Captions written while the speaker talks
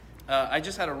I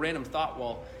just had a random thought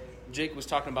while Jake was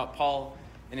talking about Paul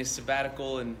and his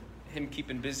sabbatical and him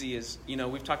keeping busy.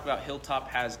 We've talked about Hilltop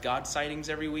has God sightings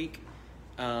every week.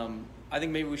 I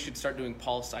think maybe we should start doing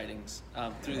Paul sightings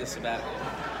through the sabbatical.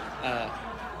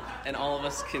 And all of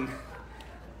us can,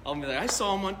 I'll be like, I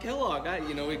saw him on Kellogg.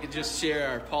 We could just share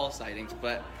our Paul sightings,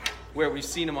 but where we've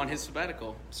seen him on his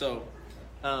sabbatical. So,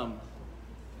 but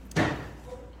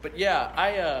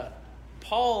yeah,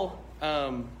 Paul,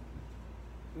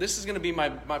 this is going to be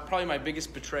probably my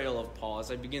biggest betrayal of Paul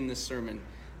as I begin this sermon.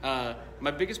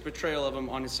 My biggest betrayal of him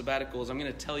on his sabbatical is I'm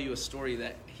going to tell you a story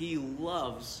that he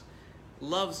loves,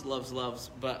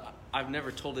 but I've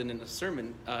never told it in a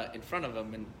sermon in front of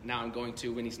him, and now I'm going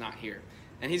to when he's not here.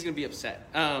 And he's going to be upset.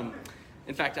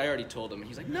 In fact, I already told him.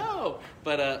 He's like, no.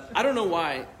 But I don't know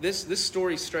why. This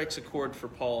story strikes a chord for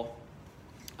Paul,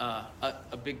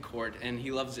 a big chord, and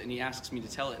he loves it, and he asks me to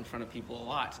tell it in front of people a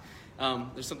lot.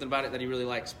 There's something about it that he really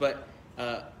likes. But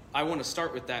I want to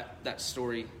start with that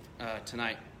story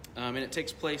tonight. And it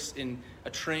takes place in a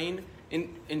train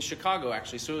in Chicago,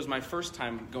 actually. So it was my first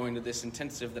time going to this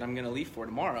intensive that I'm going to leave for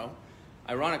tomorrow.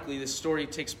 Ironically, this story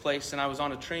takes place, and I was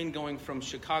on a train going from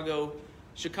Chicago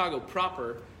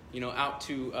proper, out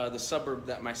to the suburb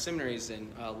that my seminary is in,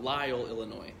 Lisle,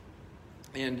 Illinois.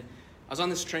 And I was on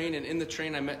this train, and in the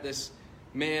train I met this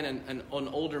man, an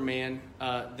older man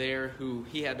there, who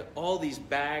he had all these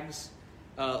bags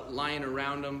lying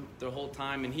around him the whole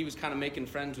time, and he was kind of making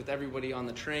friends with everybody on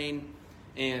the train.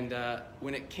 And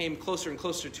when it came closer and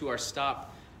closer to our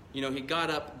stop, he got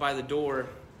up by the door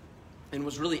and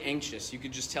was really anxious. You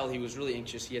could just tell he was really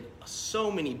anxious. He had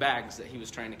so many bags that he was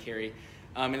trying to carry,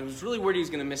 and it was really worried he was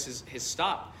going to miss his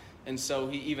stop. And so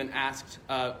he even asked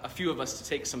a few of us to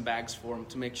take some bags for him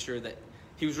to make sure that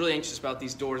he was really anxious about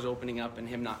these doors opening up and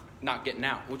him not getting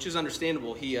out, which is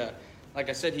understandable. He, like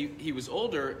I said, he was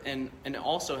older and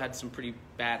also had some pretty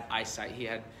bad eyesight. He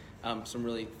had some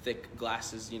really thick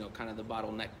glasses, kind of the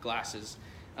bottleneck glasses.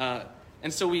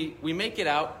 And so we make it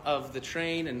out of the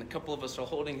train, and a couple of us are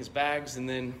holding his bags, and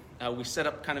then we set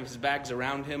up kind of his bags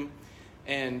around him,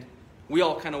 and we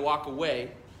all kind of walk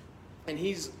away. And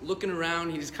he's looking around,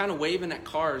 he's kind of waving at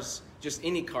cars, just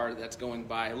any car that's going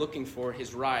by, looking for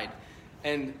his ride.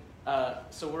 And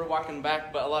so we're walking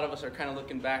back, but a lot of us are kind of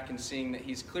looking back and seeing that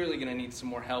he's clearly going to need some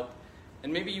more help.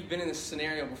 And maybe you've been in this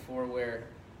scenario before where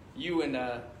you and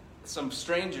some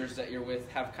strangers that you're with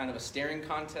have kind of a staring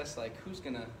contest, like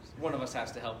one of us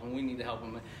has to help him, we need to help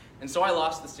him. And so I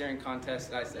lost the staring contest,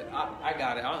 and I said, I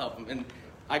got it, I'll help him. And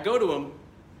I go to him,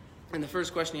 and the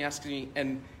first question he asks me,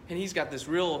 and he's got this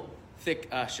real thick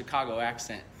Chicago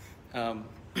accent,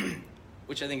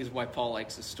 which I think is why Paul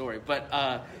likes this story.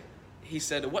 But he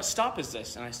said, what stop is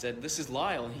this? And I said, this is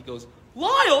Lisle. And he goes,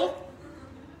 Lisle?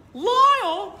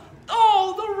 Lisle?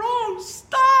 Oh, the wrong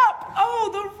stop! Oh,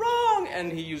 the wrong...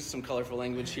 And he used some colorful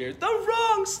language here. The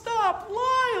wrong stop!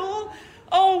 Lisle!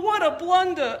 Oh, what a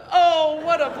blunder! Oh,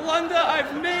 what a blunder!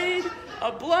 I've made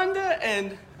a blunder!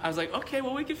 And I was like, okay,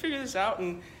 well, we can figure this out.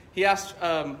 And he asked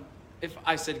if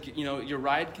I said, your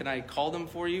ride, can I call them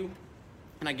for you?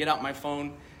 And I get out my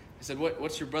phone. I said,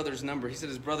 what's your brother's number? He said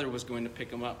his brother was going to pick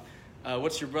him up.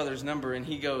 What's your brother's number? And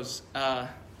he goes...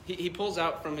 He pulls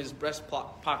out from his breast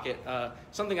pocket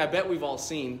something I bet we've all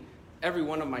seen. Every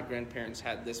one of my grandparents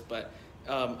had this, but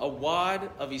a wad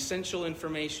of essential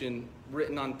information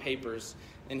written on papers.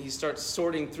 And he starts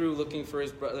sorting through, looking for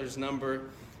his brother's number.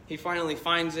 He finally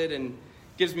finds it and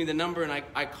gives me the number, and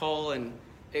I call, and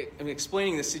I'm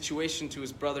explaining the situation to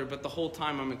his brother, but the whole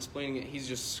time I'm explaining it, he's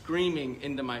just screaming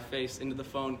into my face, into the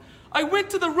phone, I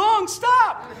went to the wrong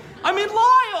stop! I'm in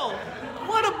Lisle!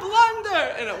 What a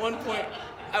blunder! And at one point...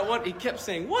 he kept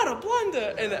saying, what a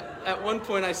blunder. And at one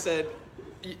point I said,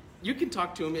 you can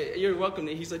talk to him. You're welcome.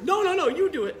 He's like, no, you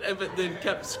do it. But then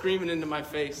kept screaming into my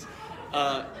face,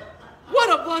 what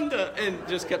a blunder. And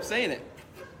just kept saying it.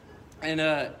 And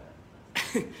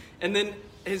and then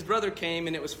his brother came,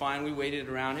 and it was fine. We waited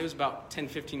around. It was about 10,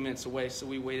 15 minutes away. So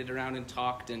we waited around and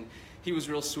talked. And he was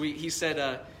real sweet. He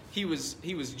said he was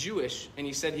Jewish. And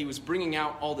he said he was bringing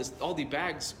out all the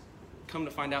bags. Come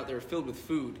to find out they were filled with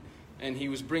food. And he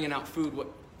was bringing out food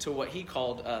to what he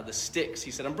called the sticks. He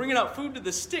said, I'm bringing out food to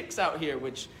the sticks out here,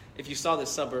 which if you saw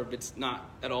this suburb, it's not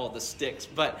at all the sticks.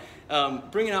 But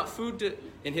bringing out food to,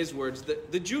 in his words,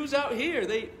 the Jews out here,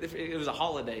 it was a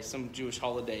holiday, some Jewish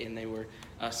holiday, and they were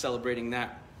celebrating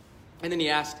that. And then he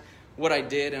asked what I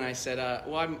did, and I said,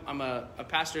 well, I'm a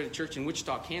pastor at a church in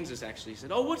Wichita, Kansas, actually. He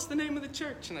said, oh, what's the name of the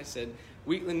church? And I said,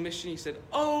 Wheatland Mission. He said,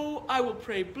 oh, I will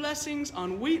pray blessings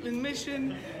on Wheatland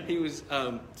Mission. He was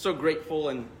so grateful,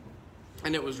 and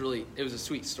And it was a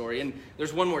sweet story. And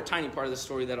there's one more tiny part of the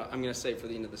story that I'm going to say for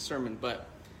the end of the sermon. But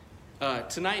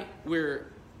tonight we're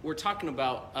talking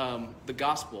about the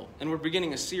gospel, and we're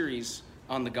beginning a series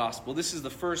on the gospel. This is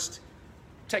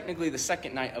technically the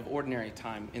second night of ordinary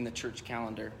time in the church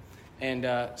calendar. And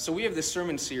so we have this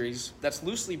sermon series that's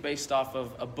loosely based off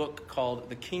of a book called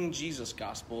The King Jesus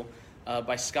Gospel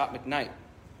by Scott McKnight.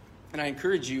 And I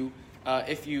encourage you,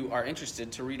 if you are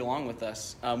interested, to read along with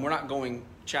us. We're not going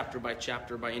chapter by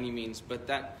chapter by any means, but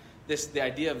the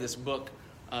idea of this book,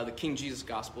 The King Jesus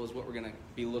Gospel, is what we're going to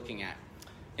be looking at.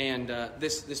 And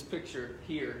this picture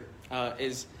here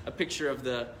is a picture of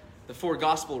the four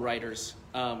gospel writers,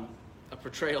 a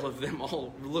portrayal of them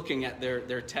all looking at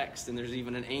their text, and there's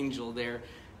even an angel there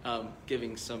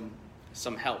giving some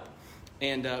help.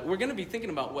 And we're going to be thinking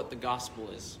about what the gospel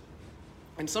is.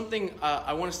 And something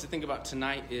I want us to think about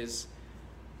tonight is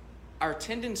our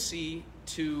tendency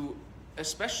to,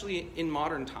 especially in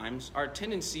modern times, our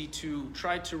tendency to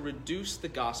try to reduce the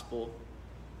gospel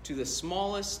to the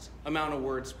smallest amount of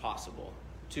words possible,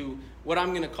 to what I'm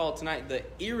going to call tonight the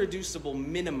irreducible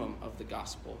minimum of the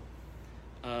gospel.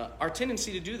 Our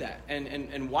tendency to do that,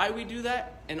 and why we do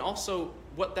that, and also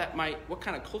what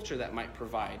kind of culture that might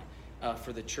provide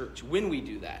for the church when we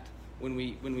do that, when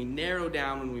we narrow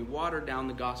down, when we water down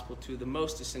the gospel to the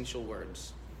most essential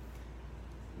words.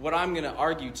 What I'm going to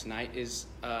argue tonight is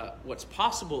what's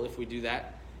possible if we do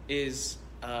that is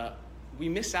we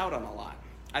miss out on a lot.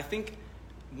 I think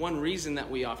one reason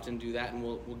that we often do that, and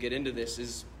we'll get into this,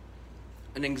 is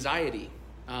an anxiety.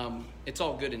 It's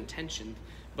all good intentioned,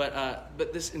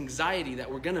 but this anxiety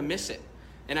that we're going to miss it.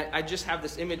 And I just have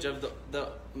this image of the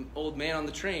old man on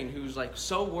the train who's like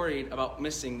so worried about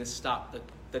missing this stop.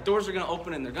 The doors are going to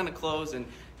open and they're going to close, and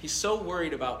he's so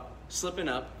worried about slipping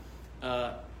up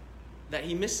that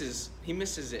he misses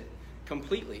it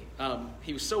completely.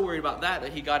 He was so worried about that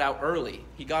he got out early.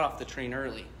 He got off the train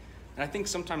early. And I think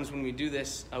sometimes when we do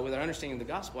this with our understanding of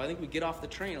the gospel, I think we get off the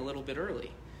train a little bit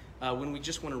early when we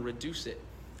just want to reduce it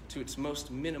to its most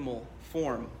minimal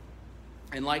form.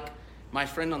 And like my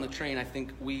friend on the train, I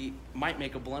think we might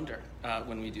make a blunder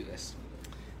when we do this.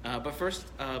 But first,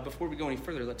 before we go any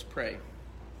further, let's pray.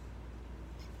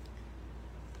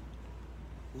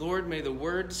 Lord, may the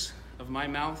words of my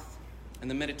mouth and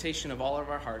the meditation of all of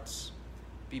our hearts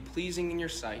be pleasing in your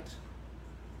sight,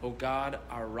 O God,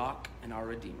 our rock and our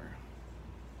redeemer.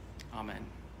 Amen.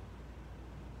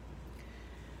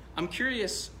 I'm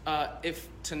curious if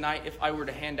tonight, if I were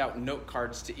to hand out note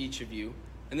cards to each of you,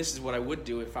 and this is what I would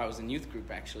do if I was in youth group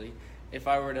actually, if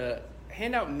I were to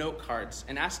hand out note cards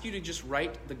and ask you to just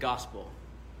write the gospel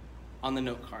on the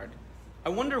note card, I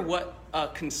wonder what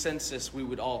consensus we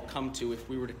would all come to if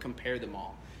we were to compare them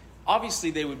all.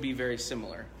 Obviously, they would be very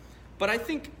similar. But I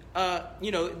think,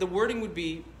 the wording would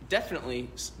be definitely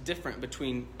different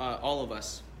between all of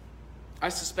us. I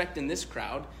suspect in this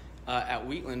crowd at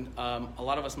Wheatland, a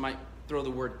lot of us might throw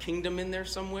the word kingdom in there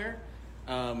somewhere,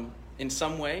 in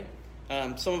some way.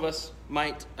 Some of us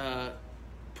might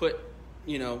put,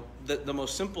 the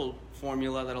most simple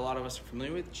formula that a lot of us are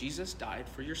familiar with: Jesus died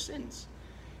for your sins.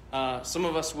 Some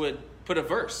of us would put a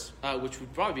verse, which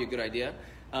would probably be a good idea.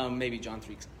 Maybe John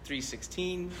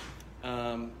 3:16,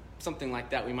 something like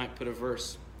that. We might put a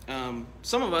verse.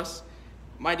 Some of us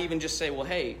might even just say, well,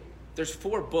 hey, there's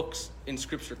 4 books in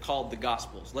Scripture called the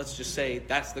Gospels. Let's just say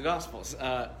that's the Gospels.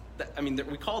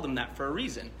 We call them that for a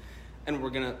reason, and we're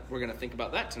gonna think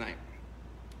about that tonight.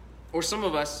 Or some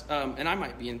of us, and I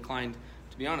might be inclined,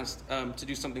 to be honest, to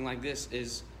do something like this,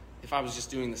 is if I was just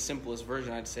doing the simplest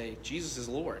version, I'd say Jesus is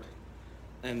Lord.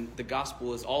 And the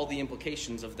gospel is all the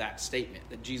implications of that statement,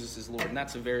 that Jesus is Lord. And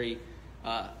that's a very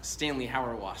Stanley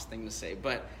Hauerwas thing to say,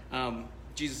 but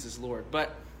Jesus is Lord.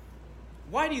 But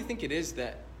why do you think it is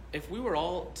that if we were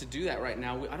all to do that right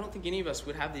now, I don't think any of us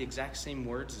would have the exact same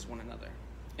words as one another?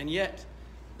 And yet,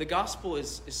 the gospel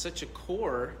is such a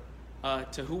core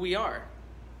to who we are.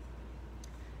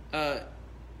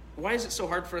 Why is it so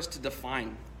hard for us to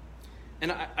define?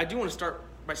 And I do want to start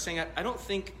by saying I don't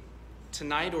think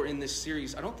tonight or in this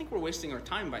series, I don't think we're wasting our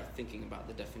time by thinking about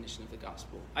the definition of the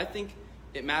gospel. I think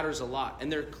it matters a lot.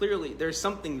 And there's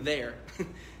something there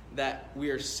that we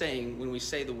are saying when we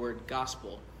say the word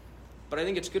gospel. But I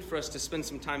think it's good for us to spend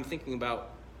some time thinking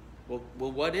about, well,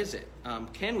 what is it?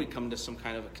 Can we come to some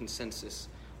kind of a consensus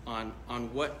on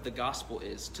what the gospel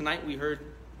is? Tonight we heard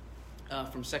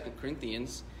from 2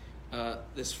 Corinthians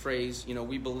this phrase,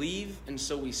 we believe and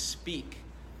so we speak.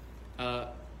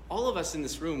 All of us in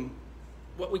this room,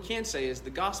 what we can say is the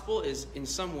gospel is in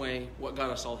some way what got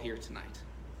us all here tonight,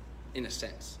 in a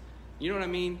sense. You know what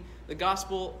I mean? The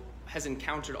gospel has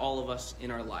encountered all of us in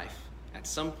our life at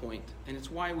some point, and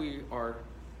it's why we are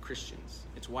Christians.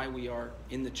 It's why we are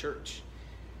in the church.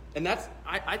 And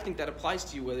I think that applies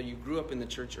to you whether you grew up in the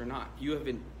church or not. You have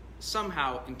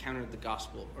somehow encountered the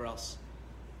gospel, or else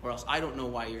I don't know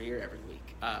why you're here every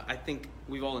week. I think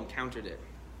we've all encountered it.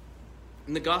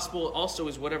 And the gospel also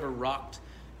is whatever rocked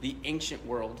the ancient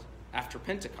world after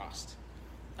Pentecost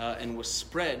and was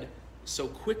spread so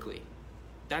quickly.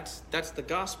 That's the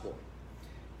gospel.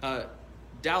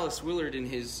 Dallas Willard, in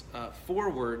his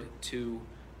foreword to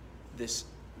this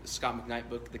Scott McKnight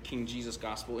book, The King Jesus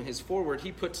Gospel, in his foreword,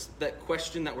 he puts that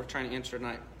question that we're trying to answer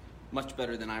tonight much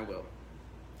better than I will.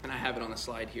 And I have it on the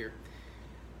slide here.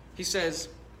 He says,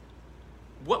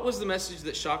 "What was the message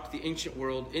that shocked the ancient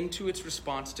world into its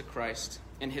response to Christ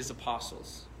and his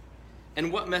apostles?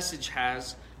 And what message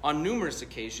has, on numerous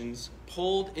occasions,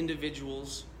 pulled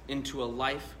individuals into a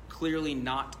life clearly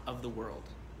not of the world,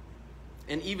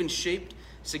 and even shaped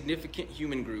significant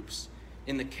human groups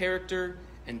in the character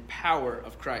and power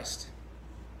of Christ?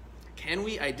 Can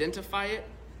we identify it,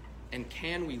 and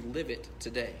can we live it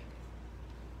today?"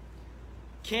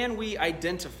 Can we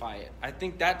identify it? I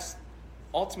think that's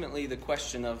ultimately the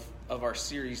question of our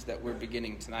series that we're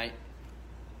beginning tonight.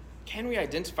 Can we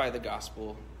identify the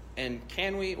gospel, and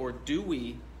can we, or do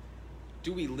we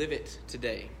live it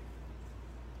today?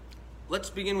 Let's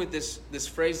begin with this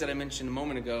phrase that I mentioned a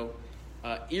moment ago,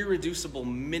 irreducible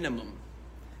minimum.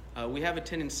 We have a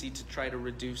tendency to try to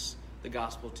reduce the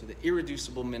gospel to the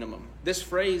irreducible minimum. This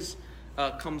phrase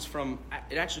comes from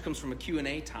a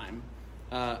Q&A time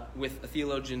with a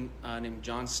theologian named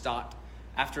John Stott.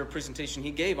 After a presentation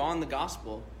he gave on the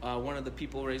gospel, one of the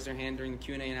people raised their hand during the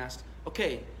Q&A and asked,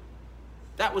 "Okay,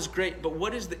 that was great, but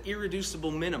what is the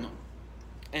irreducible minimum?"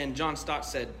 And John Stott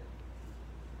said,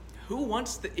 "Who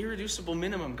wants the irreducible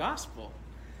minimum gospel?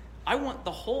 I want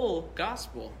the whole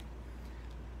gospel."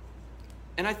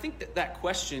 And I think that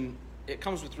question, it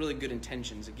comes with really good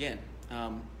intentions. Again,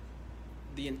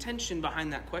 the intention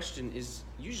behind that question is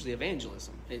usually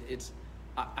evangelism.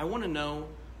 I want to know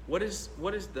what is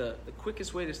the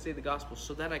quickest way to say the gospel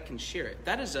so that I can share it.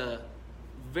 That is a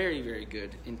very, very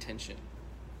good intention.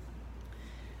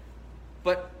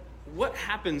 But what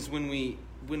happens when we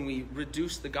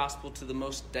reduce the gospel to the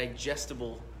most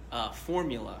digestible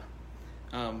formula?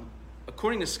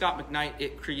 According to Scott McKnight,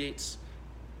 it creates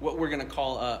what we're going to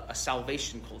call a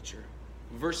salvation culture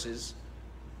versus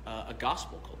a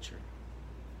gospel culture.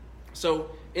 So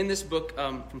in this book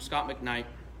from Scott McKnight,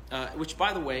 which,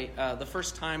 by the way, the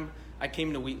first time I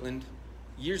came to Wheatland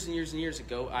years and years and years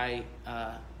ago, I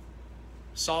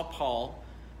saw Paul,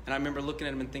 and I remember looking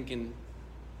at him and thinking,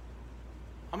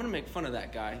 I'm going to make fun of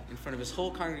that guy in front of his whole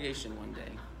congregation one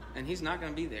day, and he's not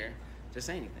going to be there to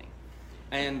say anything.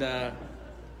 And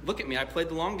look at me, I played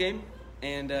the long game,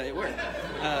 and it worked.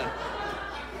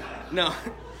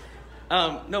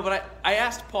 But I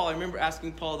asked Paul, I remember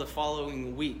asking Paul the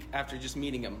following week after just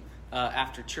meeting him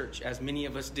after church, as many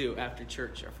of us do after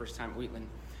church, our first time at Wheatland.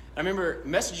 I remember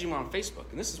messaging him on Facebook,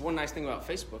 and this is one nice thing about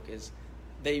Facebook is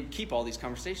they keep all these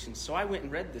conversations. So I went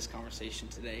and read this conversation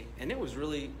today, and it was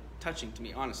really touching to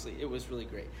me, honestly. It was really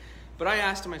great. But I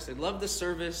asked him, I said, love the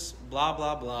service, blah,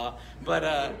 blah, blah.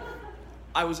 But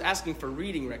I was asking for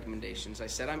reading recommendations. I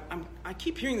said, I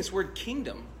keep hearing this word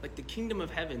kingdom, like the kingdom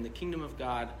of heaven, the kingdom of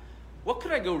God. What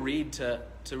could I go read to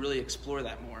really explore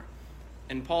that more?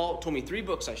 And Paul told me 3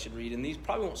 books I should read, and these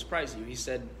probably won't surprise you. He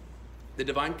said, The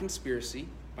Divine Conspiracy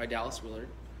by Dallas Willard.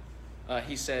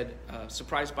 He said,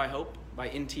 Surprised by Hope by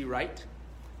N.T. Wright.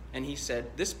 And he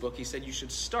said, this book, he said, you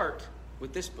should start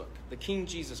with this book, The King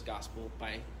Jesus Gospel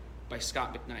by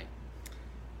Scott McKnight.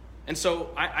 And so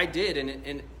I did,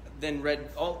 and then read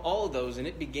all of those, and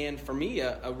it began for me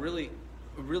a really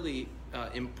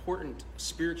important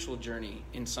spiritual journey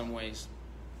in some ways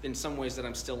that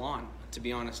I'm still on, to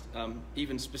be honest.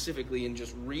 Even specifically in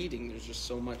just reading, there's just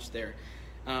so much there.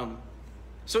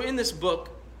 So in this book,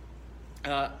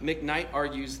 McKnight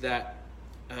argues that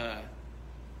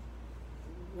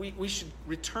we should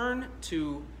return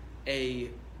to a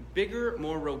bigger,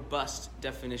 more robust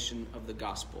definition of the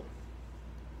gospel.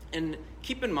 And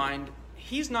keep in mind,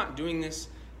 he's not doing this.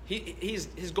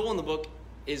 His goal in the book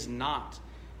is not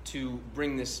to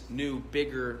bring this new,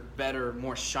 bigger, better,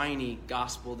 more shiny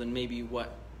gospel than maybe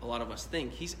what a lot of us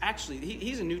think. He's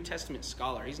a New Testament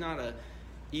scholar. He's not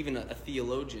even a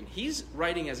theologian. He's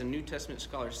writing as a New Testament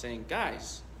scholar saying,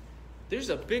 guys, there's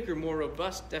a bigger, more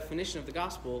robust definition of the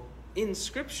gospel in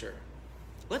Scripture.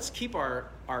 Let's keep our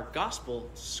gospel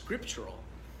scriptural,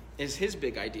 is his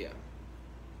big idea.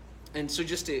 And so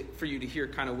just for you to hear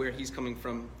kind of where he's coming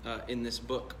from in this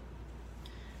book.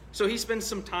 So he spends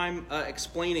some time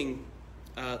explaining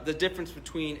the difference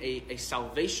between a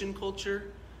salvation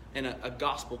culture and a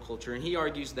gospel culture. And he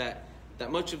argues that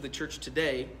much of the church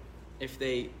today, if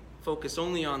they focus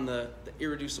only on the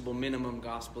irreducible minimum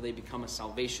gospel, they become a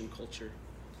salvation culture.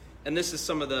 And this is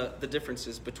some of the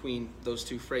differences between those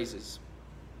two phrases.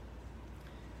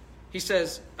 He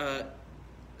says,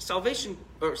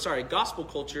 gospel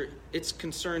culture, it's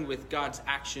concerned with God's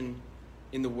action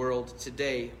in the world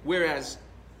today, whereas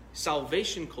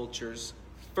salvation culture's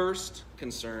first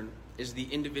concern is the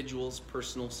individual's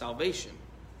personal salvation.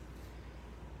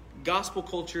 Gospel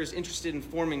culture is interested in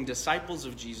forming disciples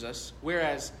of Jesus,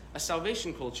 whereas a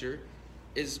salvation culture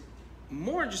is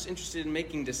more just interested in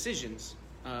making decisions,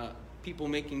 people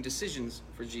making decisions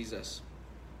for Jesus.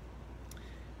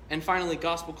 And finally,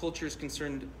 gospel culture is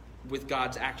concerned with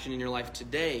God's action in your life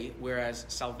today, whereas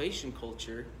salvation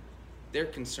culture, their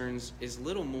concerns is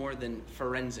little more than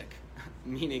forensic,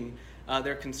 meaning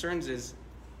their concerns is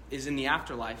in the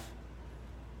afterlife,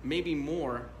 maybe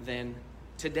more than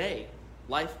today,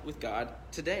 life with God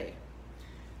today.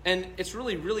 And it's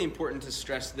really, really important to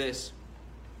stress this.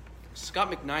 Scot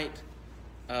McKnight,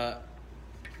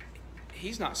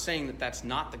 he's not saying that that's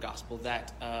not the gospel,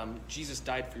 that Jesus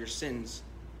died for your sins.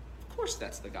 Of course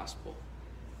that's the gospel.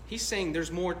 He's saying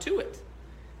there's more to it.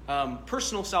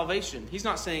 Personal salvation. He's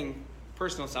not saying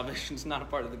personal salvation is not a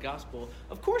part of the gospel.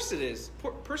 Of course it is.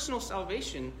 Personal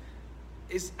salvation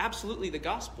is absolutely the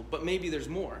gospel, but maybe there's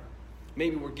more.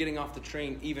 Maybe we're getting off the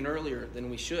train even earlier than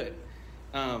we should.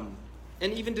 And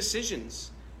even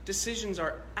decisions. Decisions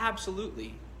are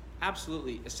absolutely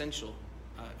essential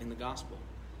in the gospel.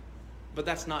 But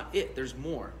that's not it. There's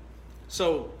more.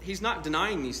 So he's not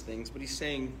denying these things, but he's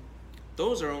saying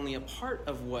those are only a part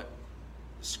of what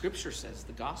Scripture says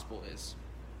the gospel is.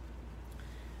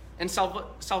 And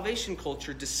salvation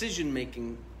culture,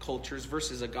 decision-making cultures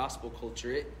versus a gospel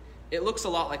culture, it looks a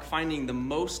lot like finding the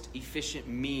most efficient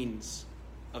means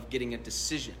of getting a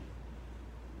decision.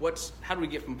 How do we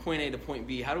get from point A to point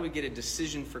B? How do we get a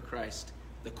decision for Christ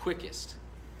the quickest?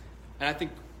 And I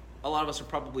think a lot of us are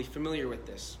probably familiar with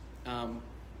this.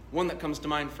 One that comes to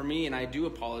mind for me, and I do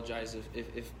apologize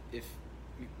if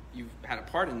you've had a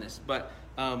part in this, but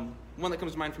one that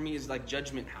comes to mind for me is like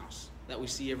Judgment House that we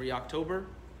see every October.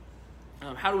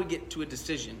 How do we get to a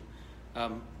decision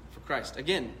for Christ?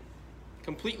 Again,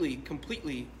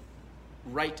 completely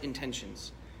right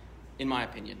intentions, in my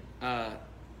opinion.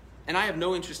 And I have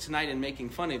no interest tonight in making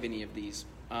fun of any of these.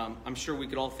 I'm sure we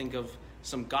could all think of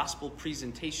some gospel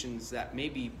presentations that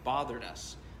maybe bothered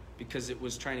us because it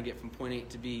was trying to get from point A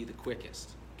to B the quickest,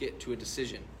 get to a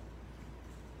decision.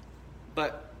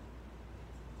 But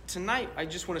tonight, I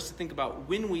just want us to think about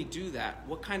when we do that,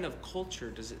 what kind of culture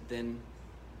does it then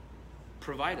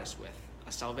provide us with?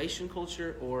 A salvation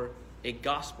culture or a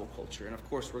gospel culture? And of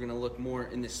course, we're going to look more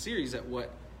in this series at what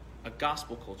a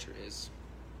gospel culture is.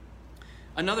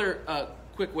 Another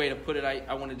quick way to put it,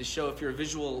 I wanted to show, if you're a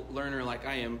visual learner like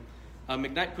I am,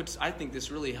 McKnight puts, I think,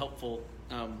 this really helpful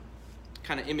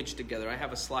kind of image together. I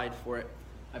have a slide for it,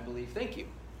 I believe. Thank you.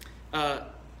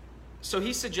 So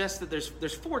he suggests that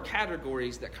there's four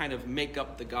categories that kind of make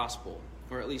up the gospel,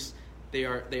 or at least they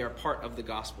are part of the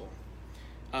gospel.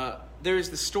 There is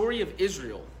the story of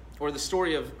Israel, or the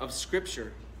story of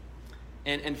Scripture,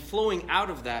 and flowing out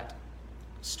of that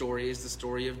story is the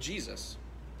story of Jesus,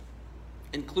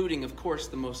 including, of course,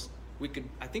 the most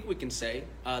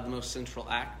central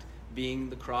act being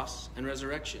the cross and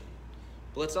resurrection.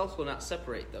 But let's also not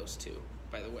separate those two,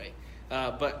 by the way.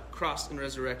 But cross and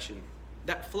resurrection,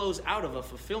 that flows out of a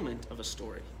fulfillment of a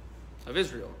story of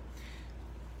Israel.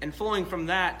 And flowing from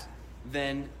that,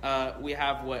 then we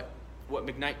have what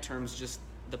McKnight terms just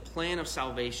the plan of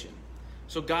salvation.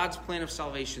 So God's plan of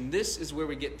salvation, this is where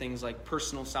we get things like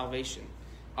personal salvation,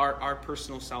 our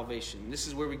personal salvation. This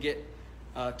is where we get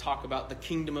talk about the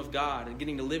kingdom of God and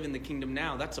getting to live in the kingdom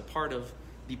now. That's a part of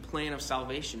the plan of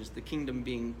salvation, is the kingdom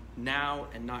being now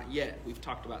and not yet. We've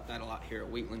talked about that a lot here at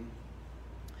Wheatland.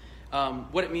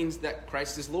 What it means that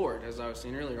Christ is Lord, as I was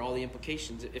saying earlier, all the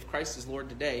implications. If Christ is Lord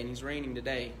today and he's reigning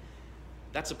today,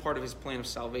 that's a part of his plan of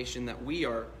salvation that we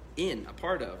are a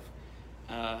part of.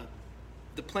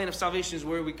 The plan of salvation is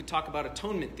where we could talk about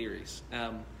atonement theories.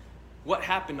 What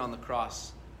happened on the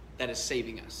cross that is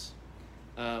saving us?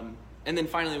 And then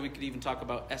finally, we could even talk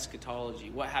about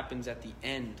eschatology. What happens at the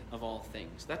end of all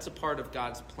things? That's a part of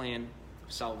God's plan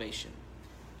of salvation.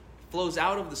 It flows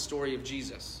out of the story of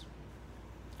Jesus.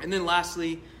 And then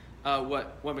lastly,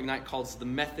 what McKnight calls the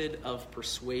method of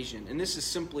persuasion. And this is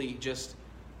simply just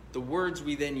the words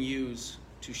we then use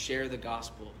to share the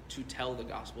gospel, to tell the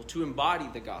gospel, to embody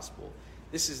the gospel.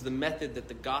 This is the method that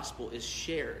the gospel is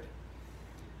shared.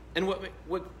 And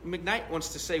what McKnight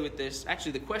wants to say with this,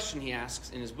 actually the question he asks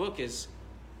in his book is,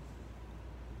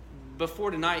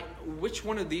 before tonight, which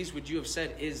one of these would you have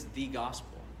said is the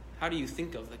gospel? How do you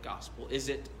think of the gospel? Is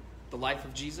it the life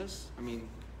of Jesus? I mean,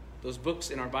 those books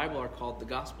in our Bible are called the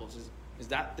Gospels. Is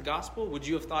that the gospel? Would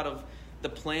you have thought of the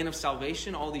plan of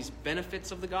salvation, all these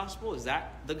benefits of the gospel? Is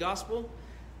that the gospel?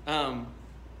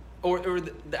 Or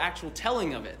the actual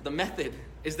telling of it, the method,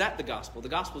 is that the gospel? The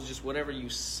gospel is just whatever you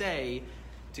say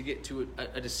to get to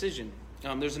a decision.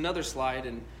 There's another slide,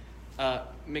 and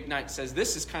McKnight says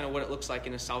this is kind of what it looks like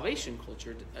in a salvation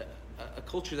culture, a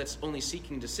culture that's only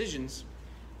seeking decisions.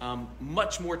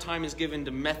 Much more time is given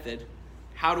to method.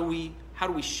 How do we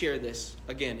share this,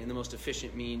 again, in the most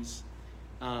efficient means?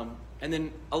 And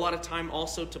then a lot of time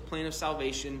also to plan of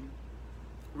salvation,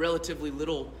 relatively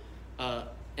little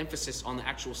emphasis on the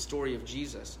actual story of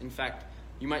Jesus. In fact,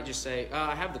 you might just say,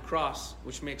 I have the cross,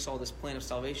 which makes all this plan of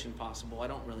salvation possible. I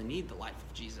don't really need the life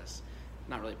of Jesus.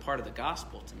 Not really part of the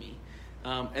gospel to me.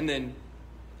 And then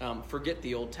forget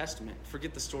the Old Testament.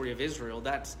 Forget the story of Israel.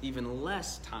 That's even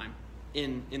less time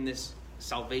in this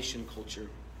salvation culture.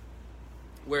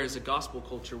 Whereas a gospel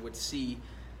culture would see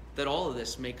that all of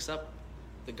this makes up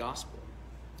the gospel,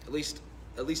 at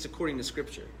least according to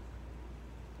Scripture.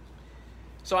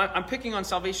 So I'm picking on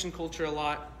salvation culture a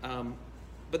lot,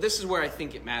 but this is where I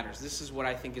think it matters. This is what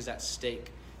I think is at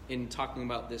stake in talking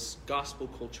about this gospel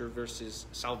culture versus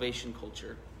salvation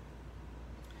culture.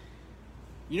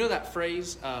 You know that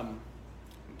phrase,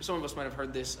 some of us might have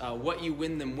heard this, what you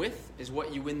win them with is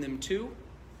what you win them to.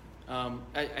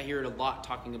 I hear it a lot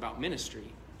talking about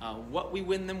ministry. What we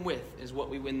win them with is what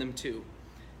we win them to.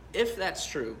 If that's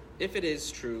true, if it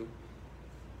is true,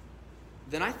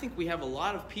 then I think we have a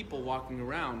lot of people walking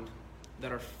around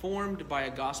that are formed by a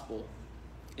gospel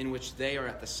in which they are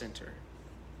at the center.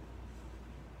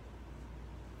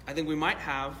 I think we might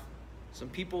have some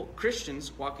people,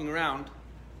 Christians, walking around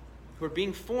who are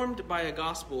being formed by a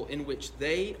gospel in which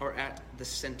they are at the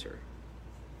center.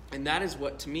 And that is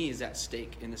what, to me, is at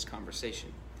stake in this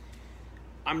conversation.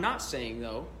 I'm not saying,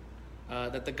 though,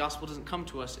 that the gospel doesn't come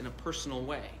to us in a personal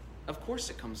way. Of course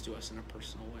it comes to us in a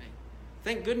personal way.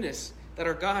 Thank goodness that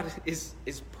our God is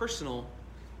personal.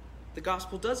 The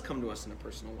gospel does come to us in a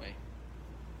personal way.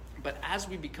 But as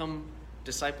we become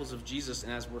disciples of Jesus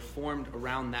and as we're formed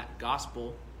around that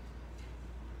gospel,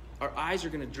 our eyes are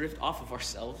going to drift off of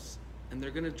ourselves and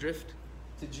they're going to drift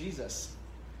to Jesus.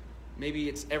 Maybe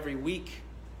it's every week,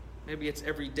 maybe it's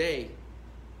every day,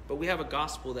 but we have a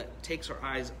gospel that takes our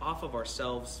eyes off of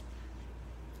ourselves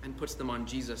and puts them on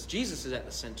Jesus. Jesus is at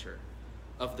the center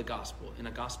of the gospel in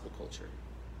a gospel culture.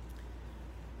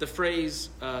 The phrase,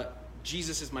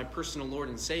 Jesus is my personal Lord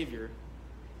and Savior,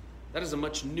 that is a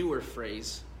much newer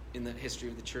phrase in the history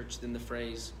of the church than the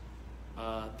phrase,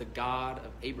 the God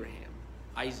of Abraham,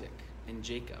 Isaac, and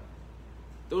Jacob.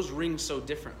 Those ring so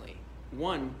differently.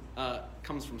 One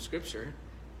comes from Scripture,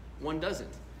 one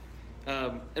doesn't.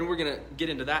 And we're going to get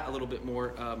into that a little bit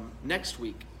more next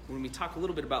week when we talk a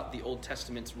little bit about the Old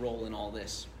Testament's role in all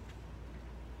this.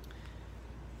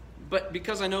 But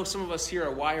because I know some of us here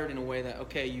are wired in a way that,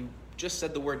 okay, you just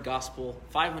said the word gospel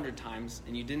 500 times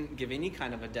and you didn't give any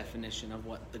kind of a definition of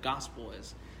what the gospel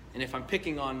is. And if I'm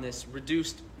picking on this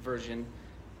reduced version,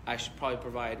 I should probably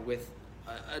provide with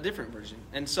a different version.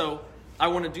 And so I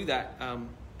want to do that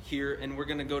here, and we're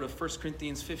going to go to 1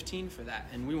 Corinthians 15 for that,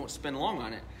 and we won't spend long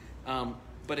on it.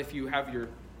 But if you have your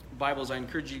Bibles, I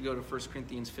encourage you to go to 1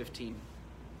 Corinthians 15.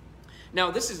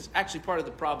 Now, this is actually part of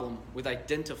the problem with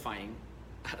identifying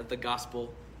the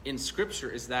gospel in Scripture,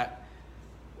 is that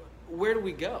where do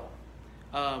we go?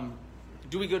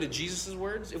 Do we go to Jesus'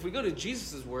 words? If we go to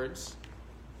Jesus' words,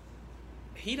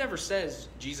 he never says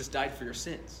Jesus died for your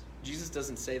sins. Jesus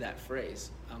doesn't say that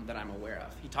phrase that I'm aware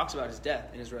of. He talks about his death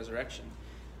and his resurrection.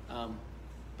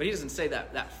 But he doesn't say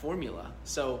that formula.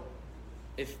 So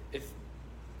if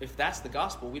that's the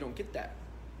gospel, we don't get that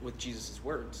with Jesus'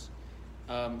 words.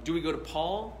 Do we go to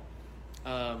Paul?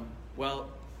 Well,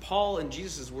 Paul and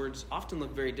Jesus' words often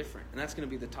look very different, and that's going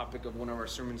to be the topic of one of our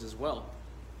sermons as well.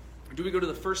 Do we go to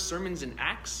the first sermons in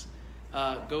Acts?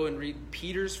 Go and read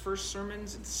Peter's first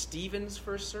sermons and Stephen's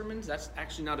first sermons. That's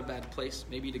actually not a bad place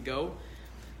maybe to go.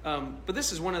 But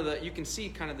this is one of you can see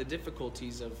kind of the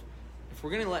difficulties of, if we're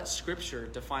going to let Scripture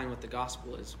define what the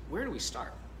gospel is, where do we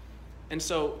start? And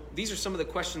so these are some of the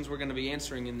questions we're going to be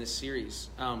answering in this series.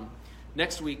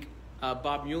 Next week,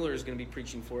 Bob Mueller is going to be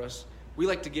preaching for us. We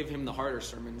like to give him the harder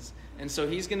sermons. And so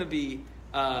he's going to be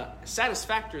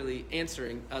satisfactorily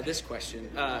answering this question.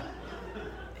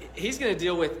 He's going to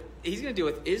deal with,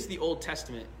 is the Old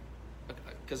Testament,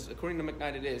 because according to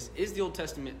McKnight it is the Old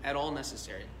Testament at all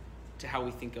necessary to how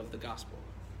we think of the gospel?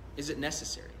 Is it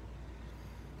necessary?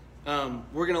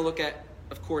 We're going to look at,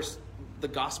 of course, the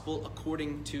gospel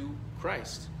according to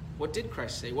Christ. What did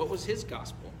Christ say? What was his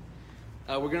gospel?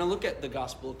 We're going to look at the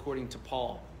gospel according to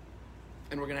Paul.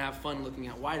 And we're going to have fun looking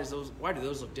at why do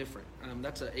those look different?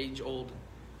 That's an age-old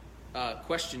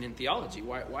question in theology.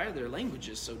 Why are their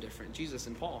languages so different, Jesus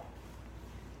and Paul?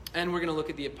 And we're going to look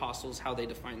at the apostles, how they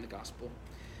define the gospel.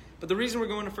 But the reason we're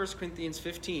going to 1 Corinthians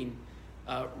 15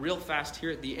 real fast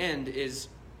here at the end is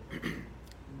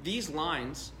these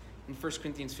lines in 1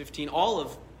 Corinthians 15,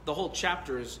 the whole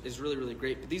chapter is really, really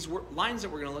great. But these lines that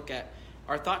we're going to look at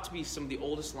are thought to be some of the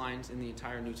oldest lines in the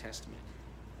entire New Testament.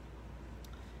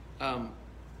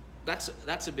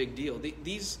 That's a big deal.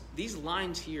 These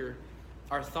lines here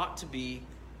are thought to be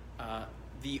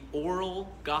the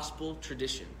oral gospel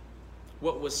tradition,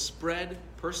 what was spread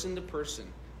person to person,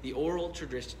 the oral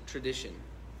tradition.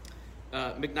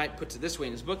 McKnight puts it this way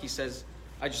in his book. He says,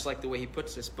 I just like the way he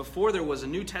puts this. Before there was a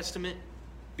New Testament,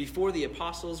 before the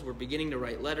apostles were beginning to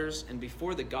write letters, and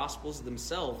before the gospels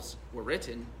themselves were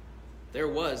written, there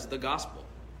was the gospel.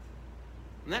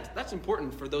 And that's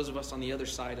important for those of us on the other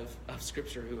side of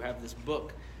Scripture who have this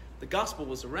book. The gospel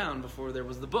was around before there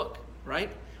was the book,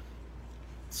 right?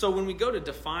 So when we go to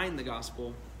define the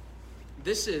gospel,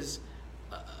 this is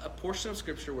a portion of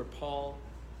Scripture where Paul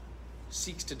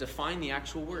seeks to define the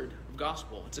actual word of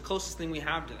gospel. It's the closest thing we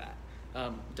have to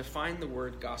that. Define the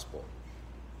word gospel.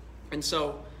 And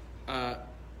so I'm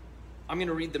going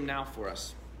to read them now for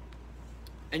us.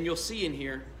 And you'll see in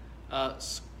here,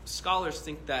 scholars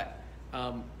think that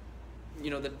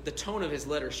the tone of his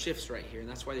letter shifts right here, and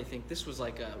that's why they think this was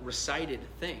like a recited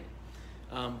thing.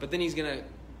 But then he's going to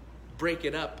break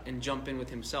it up and jump in with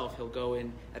himself. He'll go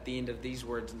in at the end of these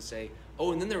words and say,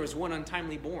 oh, and then there was one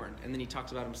untimely born. And then he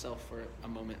talks about himself for a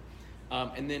moment.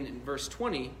 And then in verse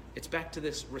 20, it's back to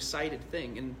this recited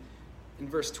thing. And in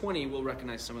verse 20, we'll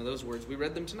recognize some of those words. We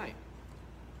read them tonight.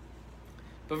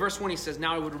 But verse 20 says,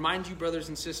 now I would remind you, brothers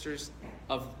and sisters,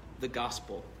 of the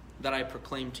gospel that I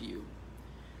proclaimed to you,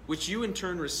 which you in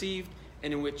turn received,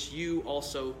 and in which you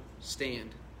also stand,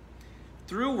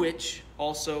 through which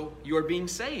also you are being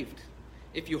saved,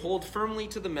 if you hold firmly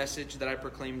to the message that I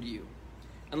proclaimed to you,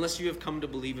 unless you have come to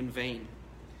believe in vain.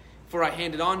 For I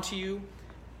handed on to you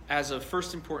as of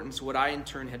first importance what I in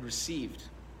turn had received.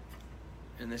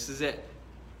 And this is it,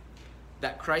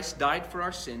 that Christ died for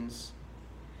our sins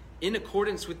in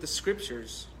accordance with the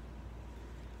Scriptures,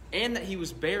 and that he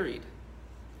was buried,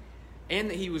 and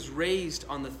that he was raised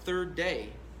on the third day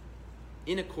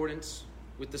in accordance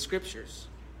with the Scriptures,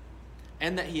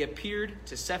 and that he appeared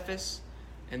to Cephas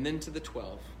and then to the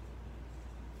 12.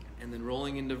 And then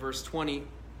rolling into verse 20,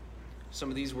 some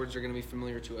of these words are going to be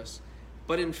familiar to us.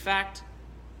 But in fact,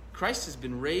 Christ has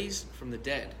been raised from the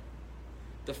dead,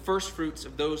 the first fruits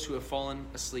of those who have fallen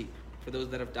asleep, for those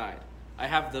that have died. I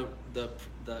have the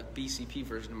BCP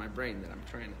version in my brain that I'm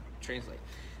trying to translate.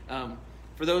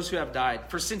 For those who have died.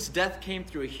 For since death came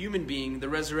through a human being, the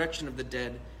resurrection of the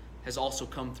dead has also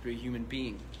come through a human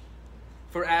being.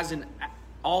 For as in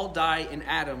all die in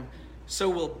Adam, so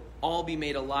will all be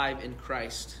made alive in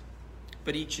Christ,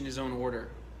 but each in his own order.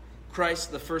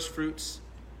 Christ the first fruits,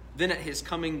 then at his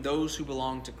coming those who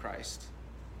belong to Christ.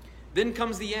 Then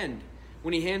comes the end,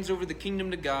 when he hands over the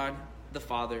kingdom to God the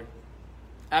Father,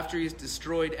 after he has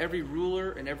destroyed every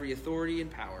ruler and every authority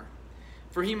and power.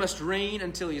 For he must reign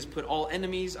until he has put all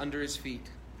enemies under his feet.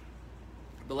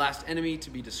 The last enemy to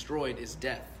be destroyed is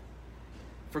death.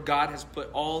 For God has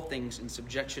put all things in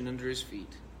subjection under his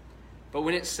feet. But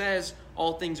when it says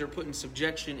all things are put in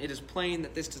subjection, it is plain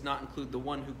that this does not include the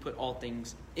one who put all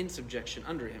things in subjection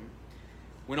under him.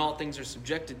 When all things are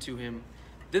subjected to him,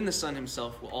 then the Son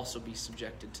himself will also be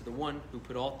subjected to the one who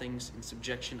put all things in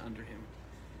subjection under him,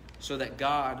 so that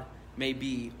God may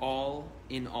be all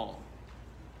in all.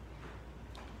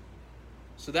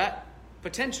 So that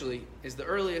potentially is the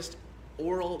earliest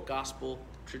oral gospel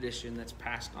tradition that's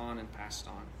passed on and passed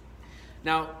on.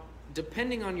 Now,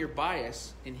 depending on your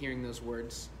bias in hearing those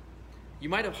words, you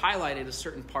might have highlighted a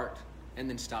certain part and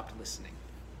then stopped listening.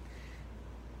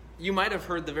 You might have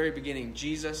heard the very beginning,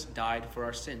 Jesus died for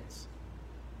our sins,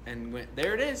 and went,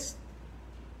 there it is.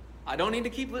 I don't need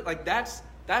to keep it. Like that's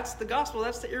the gospel.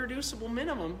 That's the irreducible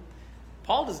minimum.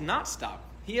 Paul does not stop.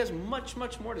 He has much,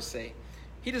 much more to say.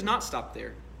 He does not stop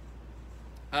there.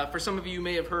 For some of you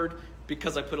may have heard,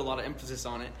 because I put a lot of emphasis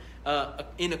on it,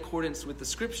 in accordance with the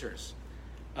Scriptures,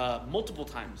 multiple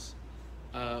times.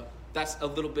 That's a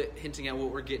little bit hinting at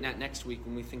what we're getting at next week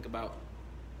when we think about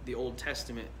the Old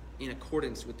Testament in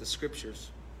accordance with the Scriptures.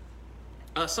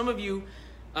 Some of you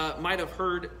might have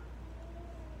heard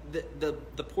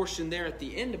the portion there at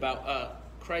the end about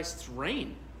Christ's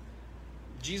reign.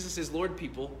 Jesus is Lord,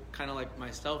 people, kind of like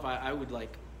myself, I would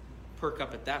like perk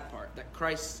up at that part, that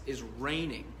Christ is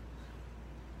reigning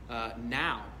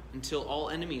now until all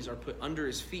enemies are put under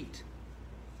his feet.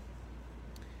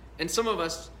 And some of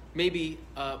us maybe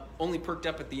only perked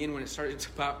up at the end when it started to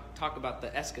talk about the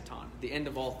eschaton, the end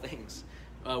of all things,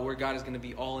 where God is going to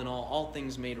be all in all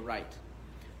things made right.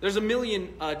 There's a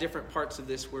million different parts of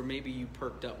this where maybe you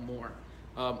perked up more.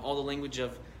 All the language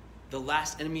of the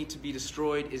last enemy to be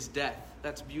destroyed is death.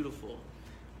 That's beautiful.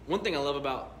 One thing I love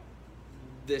about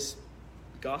this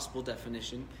gospel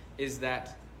definition is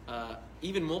that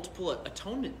even multiple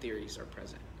atonement theories are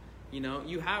present.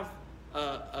 You have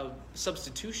a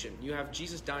substitution. You have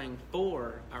Jesus dying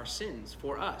for our sins,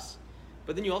 for us.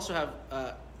 But then you also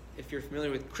have, if you're familiar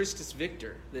with Christus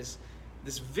Victor, this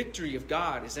victory of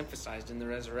God is emphasized in the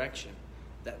resurrection.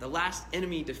 That the last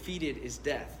enemy defeated is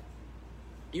death.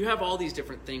 You have all these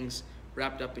different things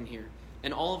wrapped up in here.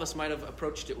 And all of us might have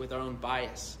approached it with our own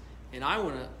bias. And I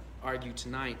want to argue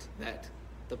tonight that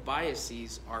the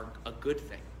biases are a good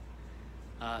thing.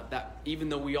 That even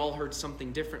though we all heard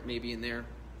something different maybe in there,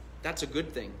 that's a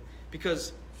good thing.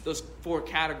 Because those 4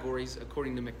 categories,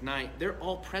 according to McKnight, they're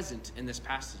all present in this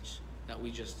passage that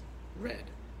we just read.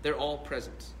 They're all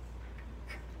present.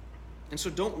 And so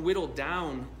don't whittle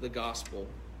down the gospel.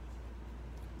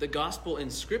 The gospel in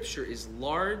Scripture is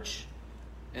large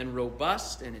and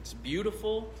robust, and it's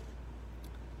beautiful.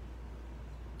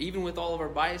 Even with all of our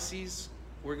biases,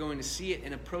 we're going to see it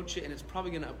and approach it, and it's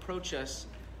probably going to approach us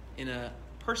in a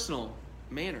personal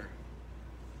manner.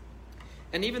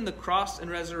 And even the cross and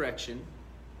resurrection,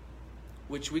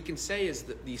 which we can say is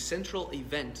the central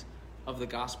event of the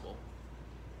gospel.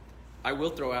 I will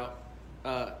throw out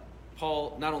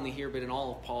Paul, not only here, but in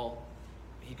all of Paul,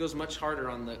 he goes much harder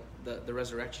on the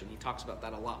resurrection. He talks about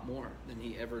that a lot more than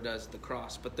he ever does the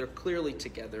cross. But they're clearly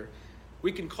together.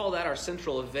 We can call that our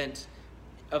central event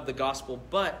of the gospel,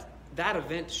 but that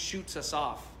event shoots us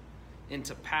off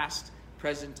into past,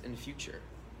 present, and future.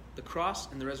 The cross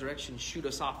and the resurrection shoot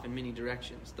us off in many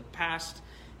directions. The past,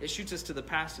 it shoots us to the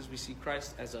past as we see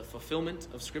Christ as a fulfillment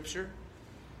of Scripture.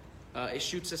 It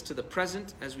shoots us to the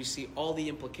present as we see all the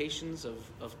implications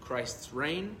of Christ's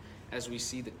reign, as we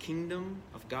see the kingdom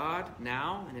of God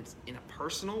now, and it's in a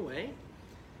personal way.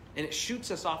 And it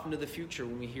shoots us off into the future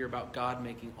when we hear about God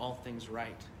making all things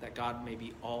right, that God may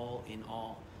be all in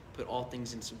all, put all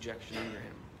things in subjection under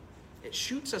him. It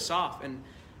shoots us off, and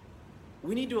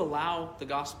we need to allow the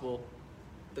gospel,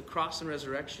 the cross and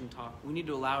resurrection talk, we need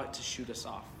to allow it to shoot us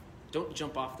off. Don't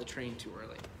jump off the train too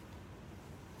early.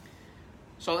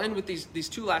 So I'll end with these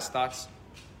 2 last thoughts.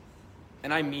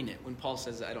 And I mean it. When Paul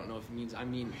says that, I don't know if he means, I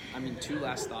mean 2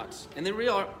 last thoughts. And they really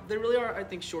are, I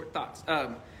think, short thoughts.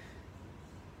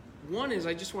 One is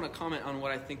I just want to comment on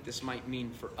what I think this might mean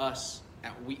for us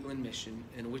at Wheatland Mission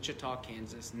in Wichita,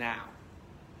 Kansas now.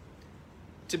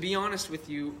 To be honest with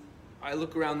you, I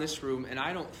look around this room and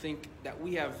I don't think that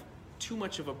we have too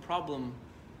much of a problem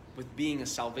with being a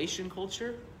salvation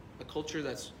culture, a culture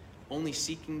that's only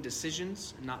seeking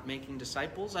decisions and not making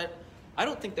disciples. I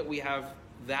don't think that we have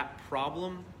that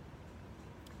problem,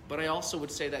 but I also would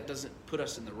say that doesn't put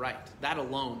us in the right. That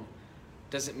alone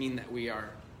doesn't mean that we are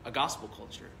a gospel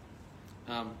culture.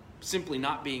 Simply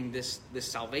not being this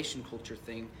salvation culture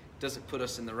thing doesn't put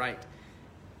us in the right.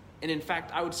 And in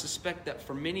fact, I would suspect that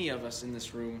for many of us in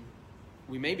this room,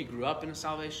 we maybe grew up in a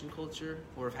salvation culture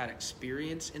or have had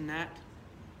experience in that,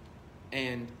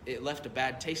 and it left a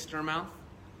bad taste in our mouth,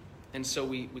 and so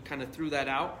we kind of threw that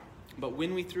out. But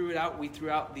when we threw it out, we threw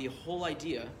out the whole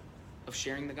idea of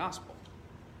sharing the gospel.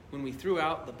 When we threw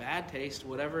out the bad taste,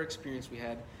 whatever experience we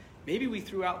had, maybe we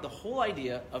threw out the whole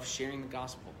idea of sharing the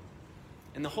gospel.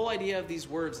 And the whole idea of these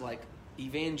words like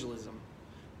evangelism,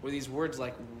 or these words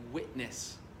like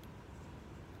witness,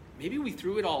 maybe we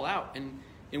threw it all out. And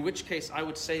in which case, I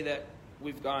would say that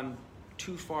we've gone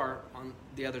too far on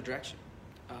the other direction.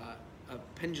 A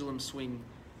pendulum swing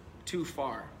too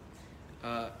far.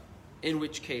 In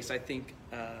which case, I think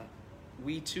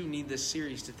we too need this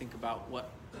series to think about what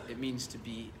it means to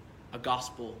be a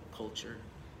gospel culture,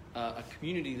 a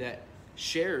community that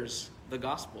shares the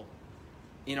gospel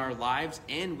in our lives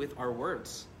and with our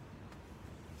words.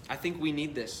 I think we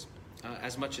need this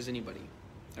as much as anybody.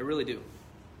 I really do.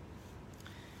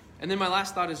 And then my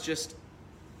last thought is just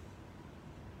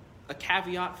a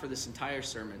caveat for this entire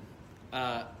sermon.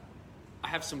 I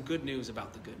have some good news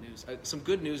about the good news, some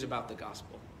good news about the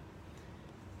gospel.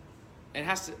 It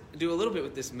has to do a little bit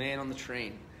with this man on the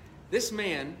train. This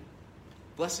man,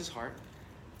 bless his heart,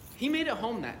 he made it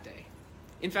home that day.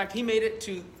 In fact, he made it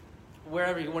to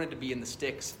wherever he wanted to be in the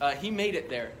sticks. He made it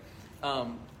there.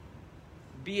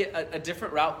 Be it a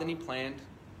different route than he planned.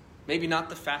 Maybe not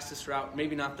the fastest route,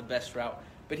 maybe not the best route,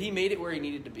 but he made it where he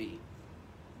needed to be.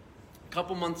 A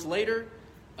couple months later,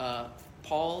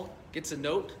 Paul gets a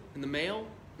note in the mail,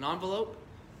 an envelope,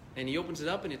 and he opens it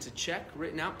up, and it's a check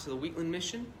written out to the Wheatland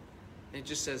Mission. And it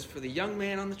just says, "For the young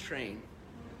man on the train."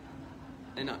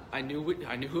 And I knew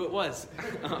who it was.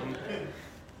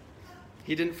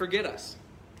 He didn't forget us.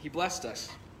 He blessed us,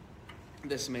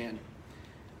 this man.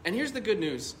 And here's the good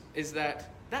news, is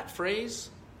that phrase,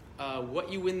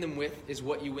 what you win them with is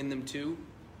what you win them to,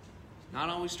 not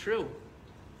always true.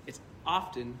 It's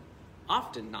often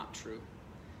not true.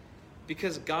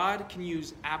 Because God can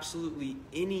use absolutely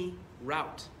any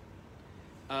route.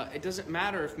 It doesn't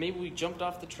matter if maybe we jumped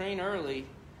off the train early,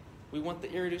 we want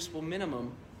the irreducible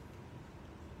minimum.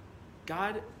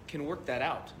 God can work that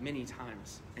out many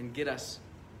times and get us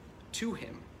to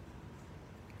him.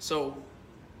 So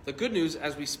the good news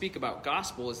as we speak about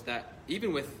gospel is that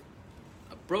even with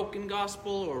a broken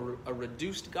gospel or a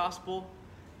reduced gospel,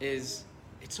 it's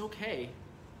okay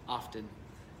often.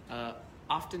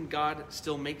 Often God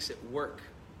still makes it work.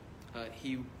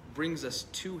 He brings us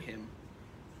to him.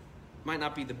 Might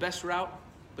not be the best route,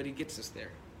 but he gets us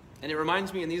there. And it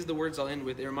reminds me, and these are the words I'll end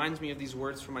with, it reminds me of these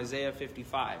words from Isaiah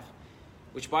 55,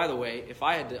 which, by the way, if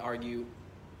I had to argue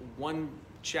one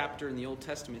chapter in the Old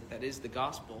Testament that is the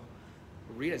gospel,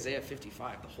 read Isaiah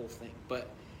 55, the whole thing. But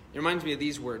it reminds me of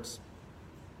these words.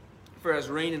 "For as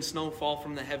rain and snow fall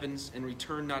from the heavens and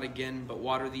return not again, but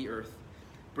water the earth,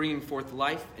 bringing forth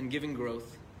life and giving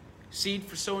growth, seed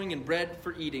for sowing and bread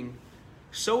for eating,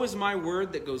 so is my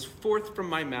word that goes forth from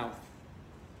my mouth.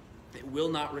 It will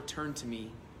not return to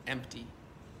me empty,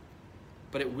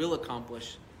 but it will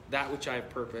accomplish that which I have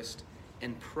purposed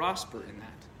and prosper in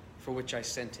that for which I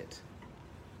sent it."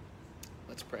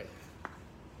 Let's pray.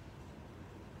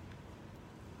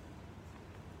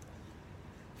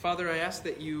 Father, I ask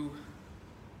that you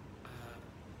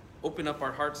open up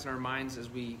our hearts and our minds as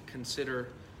we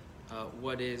consider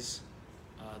what is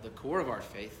the core of our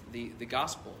faith, the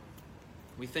gospel.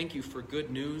 We thank you for good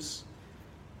news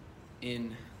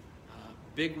in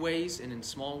big ways and in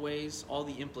small ways, all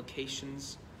the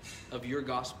implications of your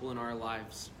gospel in our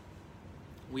lives.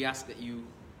 We ask that you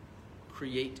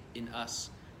create in us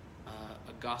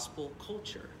a gospel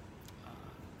culture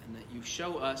and that you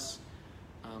show us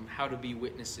how to be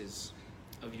witnesses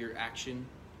of your action,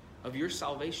 of your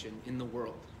salvation in the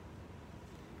world.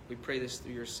 We pray this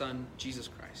through your Son, Jesus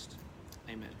Christ.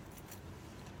 Amen.